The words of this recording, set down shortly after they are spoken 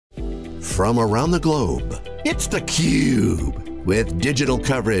from around the globe. It's theCUBE, with digital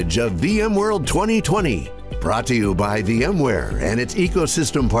coverage of VMworld 2020. Brought to you by VMware and its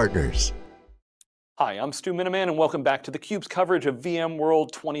ecosystem partners. Hi, I'm Stu Miniman, and welcome back to theCUBE's coverage of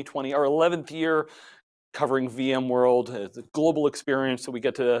VMworld 2020, our 11th year covering VMworld, the global experience, so we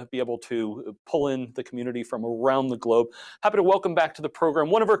get to be able to pull in the community from around the globe. Happy to welcome back to the program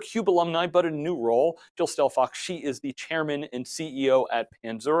one of our CUBE alumni, but in a new role, Jill Stelfox. She is the chairman and CEO at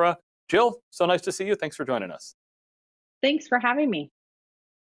Panzura. Jill, so nice to see you. Thanks for joining us. Thanks for having me.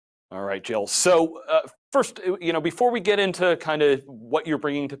 All right, Jill. So first, before we get into kind of what you're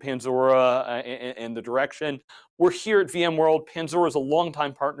bringing to Panzura and the direction, we're here at VMworld. Panzura is a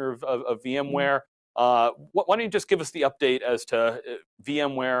longtime partner of VMware. Why don't you just give us the update as to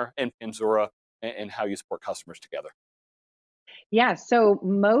VMware and Panzura and how you support customers together? Yeah, so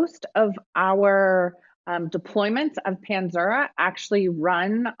most of our deployments of Panzura actually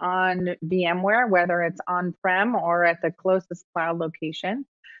run on VMware, whether it's on-prem or at the closest cloud location.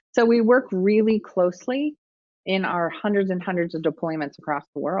 So we work really closely in our hundreds and hundreds of deployments across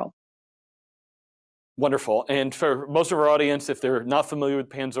the world. Wonderful. And for most of our audience, if they're not familiar with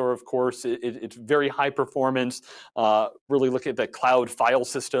Panzura, of course, it's very high performance. Really look at the cloud file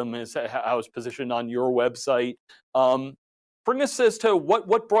system is how it's positioned on your website. Bring us as to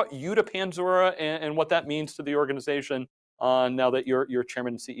what brought you to Panzura and what that means to the organization now that you're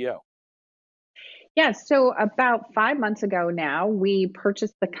chairman and CEO. Yeah, so about 5 months ago now, we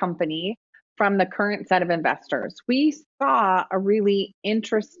purchased the company from the current set of investors. We saw a really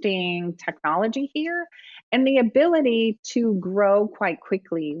interesting technology here and the ability to grow quite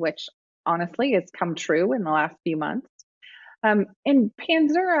quickly, which honestly has come true in the last few months. In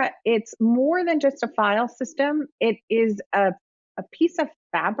Panzura, it's more than just a file system. It is a piece of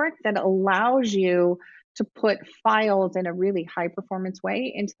fabric that allows you to put files in a really high performance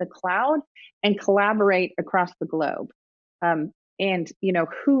way into the cloud and collaborate across the globe. And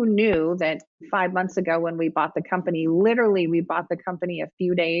who knew that 5 months ago when we bought the company, literally we bought the company a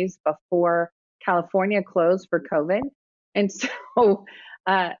few days before California closed for COVID. And so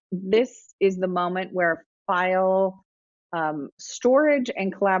this is the moment where file storage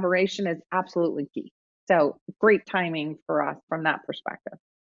and collaboration is absolutely key. So great timing for us from that perspective.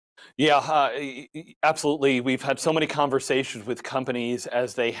 Yeah, absolutely. We've had so many conversations with companies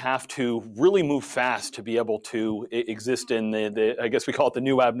as they have to really move fast to be able to exist in the I guess we call it the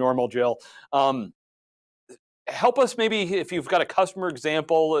new abnormal, Jill. Help us maybe if you've got a customer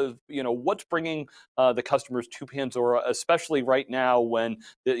example of what's bringing the customers to Panzura, especially right now when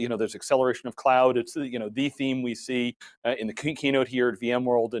there's acceleration of cloud. It's the theme we see in the keynote here at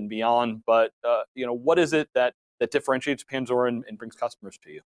VMworld and beyond. But what is it that differentiates Panzura and brings customers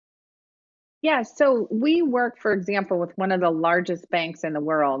to you? Yeah, so we work, for example, with one of the largest banks in the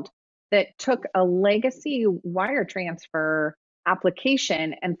world that took a legacy wire transfer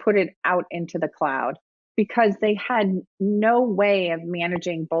application and put it out into the cloud because they had no way of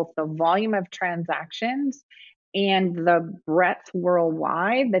managing both the volume of transactions and the breadth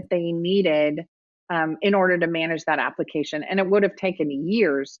worldwide that they needed in order to manage that application. And it would have taken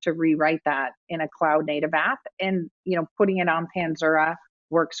years to rewrite that in a cloud native app. And putting it on Panzura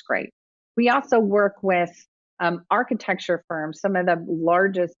works great. We also work with architecture firms, some of the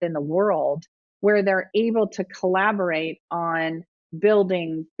largest in the world, where they're able to collaborate on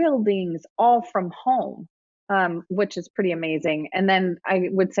building buildings all from home, which is pretty amazing. And then I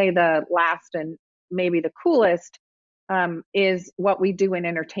would say the last and maybe the coolest is what we do in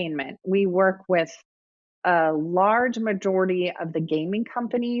entertainment. We work with a large majority of the gaming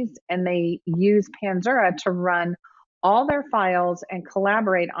companies, and they use Panzura to run all their files and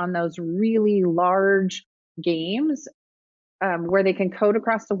collaborate on those really large games where they can code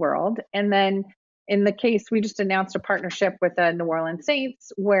across the world. And then in the case, we just announced a partnership with the New Orleans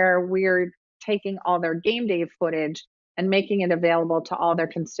Saints where we're taking all their game day footage and making it available to all their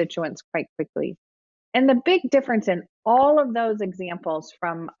constituents quite quickly. And the big difference in all of those examples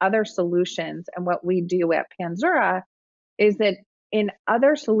from other solutions and what we do at Panzura is that in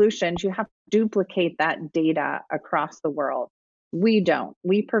other solutions, you have to duplicate that data across the world. We don't.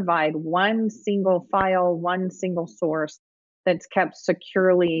 We provide one single file, one single source that's kept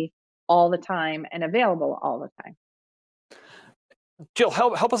securely all the time and available all the time. Jill,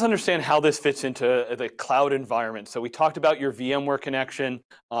 help us understand how this fits into the cloud environment. So we talked about your VMware connection.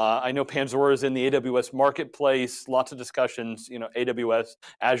 I know Panzura is in the AWS marketplace, lots of discussions, AWS,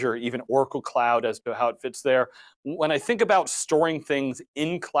 Azure, even Oracle Cloud as to how it fits there. When I think about storing things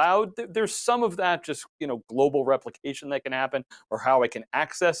in cloud, there's some of that just global replication that can happen or how I can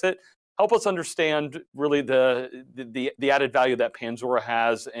access it. help us understand really the added value that Panzura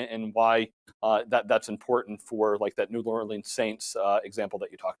has and why that's important for like that New Orleans Saints example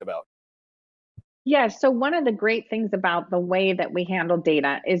that you talked about. Yeah, so one of the great things about the way that we handle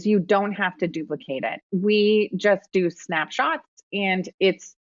data is you don't have to duplicate it. We just do snapshots and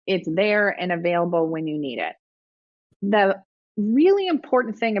it's there and available when you need it. The really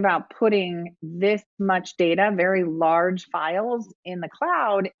important thing about putting this much data, very large files in the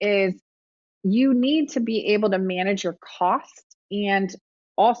cloud, is you need to be able to manage your costs and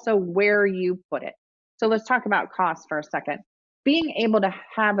also where you put it. So let's talk about cost for a second. Being able to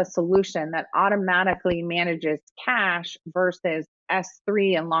have a solution that automatically manages cache versus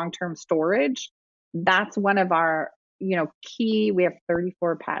S3 and long-term storage, that's one of our key, we have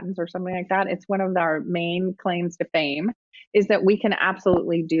 34 patents or something like that. It's one of our main claims to fame is that we can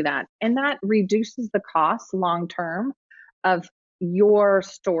absolutely do that. And that reduces the cost long-term of your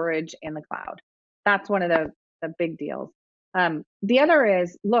storage in the cloud. That's one of the big deals. The other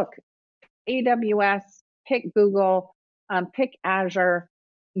is, look, AWS, pick Google, pick Azure.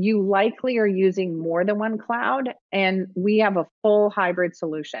 You likely are using more than one cloud, and we have a full hybrid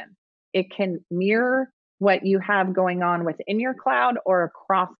solution. It can mirror what you have going on within your cloud or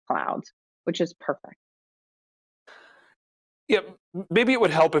across clouds, which is perfect. Yeah, maybe it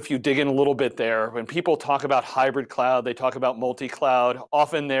would help if you dig in a little bit there. When people talk about hybrid cloud, they talk about multi-cloud.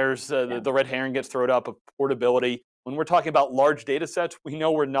 Often there's the red herring gets thrown up of portability. When we're talking about large data sets, we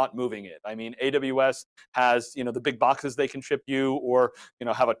know we're not moving it. I mean, AWS has the big boxes they can ship you, or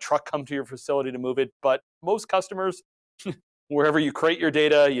have a truck come to your facility to move it. But most customers, wherever you create your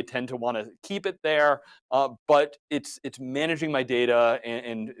data, you tend to want to keep it there. But it's managing my data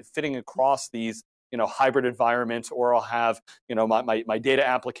and fitting across these hybrid environments, or I'll have my data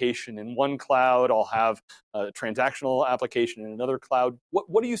application in one cloud, I'll have a transactional application in another cloud.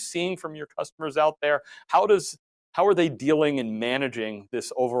 What are you seeing from your customers out there? How are they dealing and managing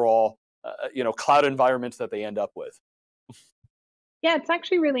this overall cloud environments that they end up with? Yeah, it's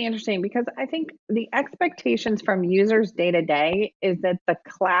actually really interesting because I think the expectations from users day to day is that the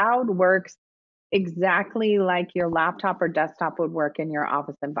cloud works exactly like your laptop or desktop would work in your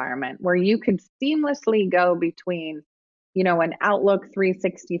office environment, where you could seamlessly go between, an Outlook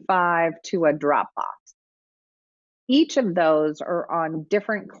 365 to a Dropbox. Each of those are on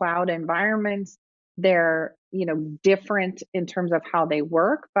different cloud environments. They're, different in terms of how they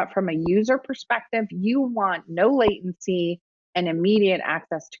work, but from a user perspective, you want no latency and immediate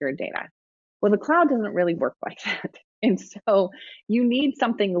access to your data. Well, the cloud doesn't really work like that. And so you need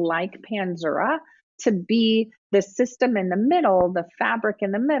something like Panzura to be the system in the middle, the fabric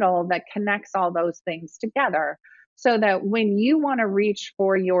in the middle that connects all those things together, so that when you want to reach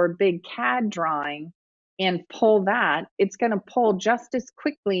for your big CAD drawing and pull that, it's going to pull just as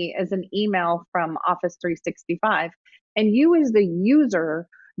quickly as an email from Office 365. And you as the user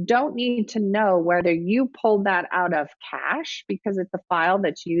don't need to know whether you pulled that out of cache because it's a file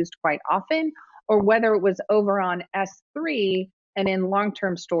that's used quite often, or whether it was over on S3 and in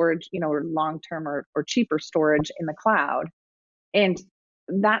long-term storage, or long-term or cheaper storage in the cloud. And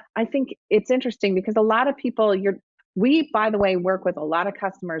that, I think it's interesting because a lot of people, we, by the way, work with a lot of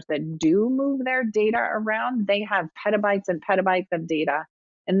customers that do move their data around. They have petabytes and petabytes of data,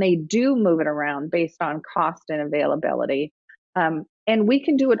 and they do move it around based on cost and availability. And we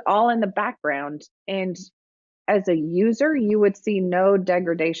can do it all in the background. And as a user, you would see no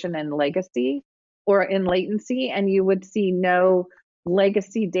degradation in legacy or in latency, and you would see no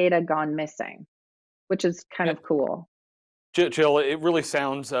legacy data gone missing, which is kind of cool. Jill, it really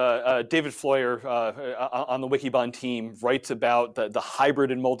sounds, David Floyer on the Wikibon team writes about the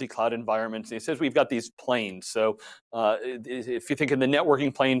hybrid and multi-cloud environments. And he says we've got these planes. So if you think in the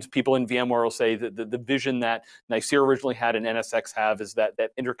networking planes, people in VMware will say that the vision that Nicira originally had and NSX have is that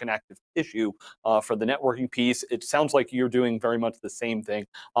interconnective tissue for the networking piece. It sounds like you're doing very much the same thing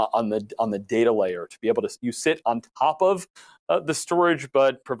on the data layer, to be able to, you sit on top of the storage,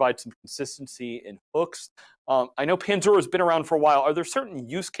 but provide some consistency in hooks. I know Panzura has been around for a while. Are there certain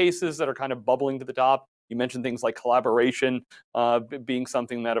use cases that are kind of bubbling to the top? You mentioned things like collaboration being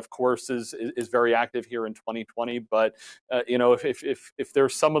something that, of course, is very active here in 2020. But if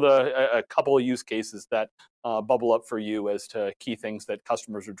there's some of a couple of use cases that bubble up for you as to key things that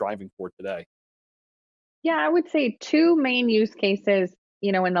customers are driving for today. Yeah, I would say two main use cases,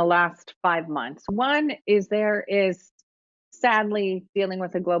 in the last 5 months. One is there is, sadly, dealing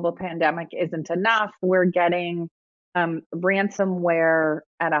with a global pandemic isn't enough. We're getting ransomware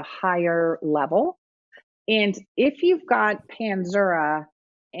at a higher level. And if you've got Panzura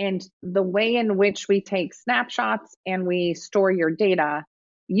and the way in which we take snapshots and we store your data,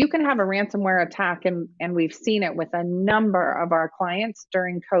 you can have a ransomware attack, and we've seen it with a number of our clients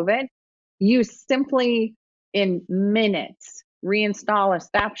during COVID. You simply, in minutes, reinstall a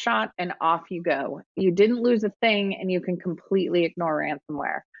snapshot and off you go. You didn't lose a thing, and you can completely ignore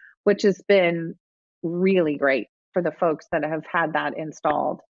ransomware, which has been really great for the folks that have had that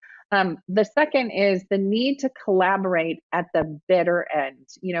installed. The second is the need to collaborate at the bitter end,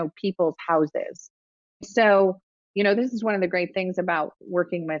 people's houses. So, this is one of the great things about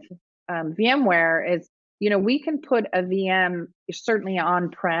working with VMware is, we can put a VM certainly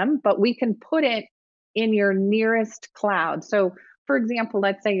on-prem, but we can put it in your nearest cloud. So, for example,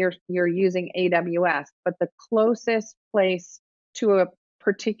 let's say you're using AWS, but the closest place to a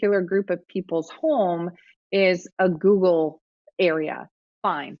particular group of people's home is a Google area.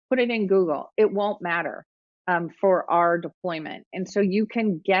 Fine, put it in Google. It won't matter for our deployment. And so you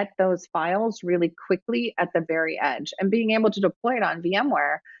can get those files really quickly at the very edge. And being able to deploy it on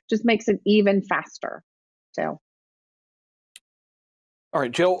VMware just makes it even faster. So. All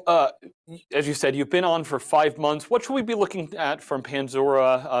right, Jill, as you said, you've been on for 5 months. What should we be looking at from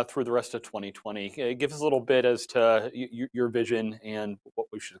Panzura through the rest of 2020? Give us a little bit as to your vision and what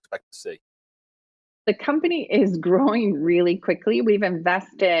we should expect to see. The company is growing really quickly. We've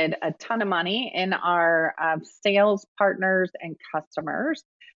invested a ton of money in our sales partners and customers.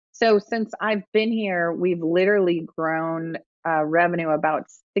 So since I've been here, we've literally grown revenue about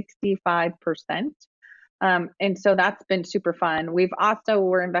 65%. And so that's been super fun.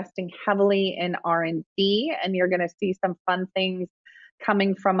 We're investing heavily in R&D, and you're going to see some fun things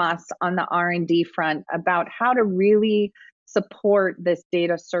coming from us on the R&D front about how to really support this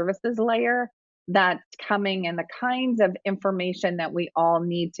data services layer that's coming and the kinds of information that we all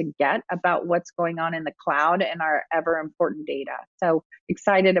need to get about what's going on in the cloud and our ever important data. So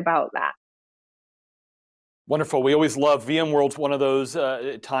excited about that. Wonderful. We always love VMworld's one of those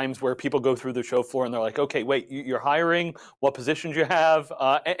times where people go through the show floor and they're like, okay, wait, you're hiring, what positions you have?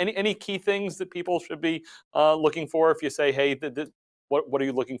 Any key things that people should be looking for if you say, hey, what are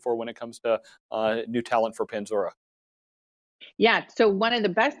you looking for when it comes to new talent for Panzura? Yeah, so one of the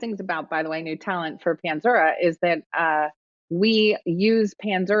best things about, by the way, new talent for Panzura is that we use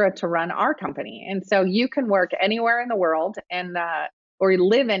Panzura to run our company. And so you can work anywhere in the world or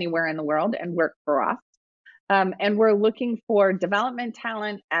live anywhere in the world and work for us. And we're looking for development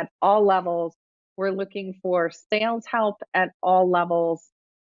talent at all levels. We're looking for sales help at all levels.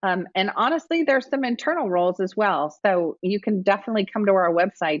 And honestly, there's some internal roles as well. So you can definitely come to our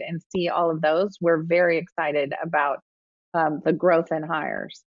website and see all of those. We're very excited about the growth in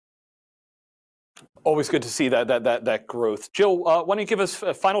hires. Always good to see that growth. Jill, why don't you give us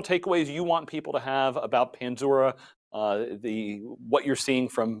final takeaways you want people to have about Panzura, what you're seeing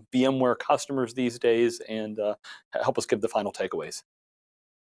from VMware customers these days, and help us give the final takeaways.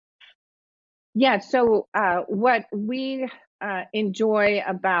 Yeah, so what we enjoy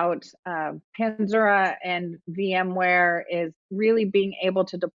about Panzura and VMware is really being able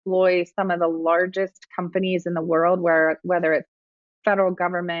to deploy some of the largest companies in the world, whether it's federal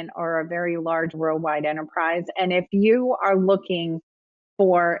government or a very large worldwide enterprise. And if you are looking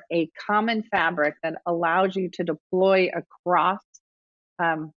for a common fabric that allows you to deploy across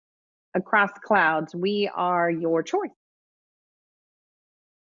clouds, we are your choice.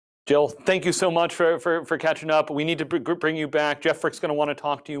 Jill, thank you so much for catching up. We need to bring you back. Jeff Frick's going to want to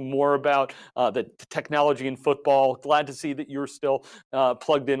talk to you more about the technology in football. Glad to see that you're still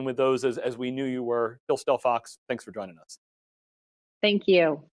plugged in with those as we knew you were. Jill Stelfox, thanks for joining us. Thank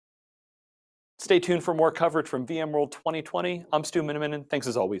you. Stay tuned for more coverage from VMworld 2020. I'm Stu Miniman, and thanks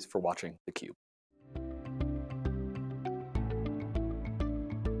as always for watching theCUBE.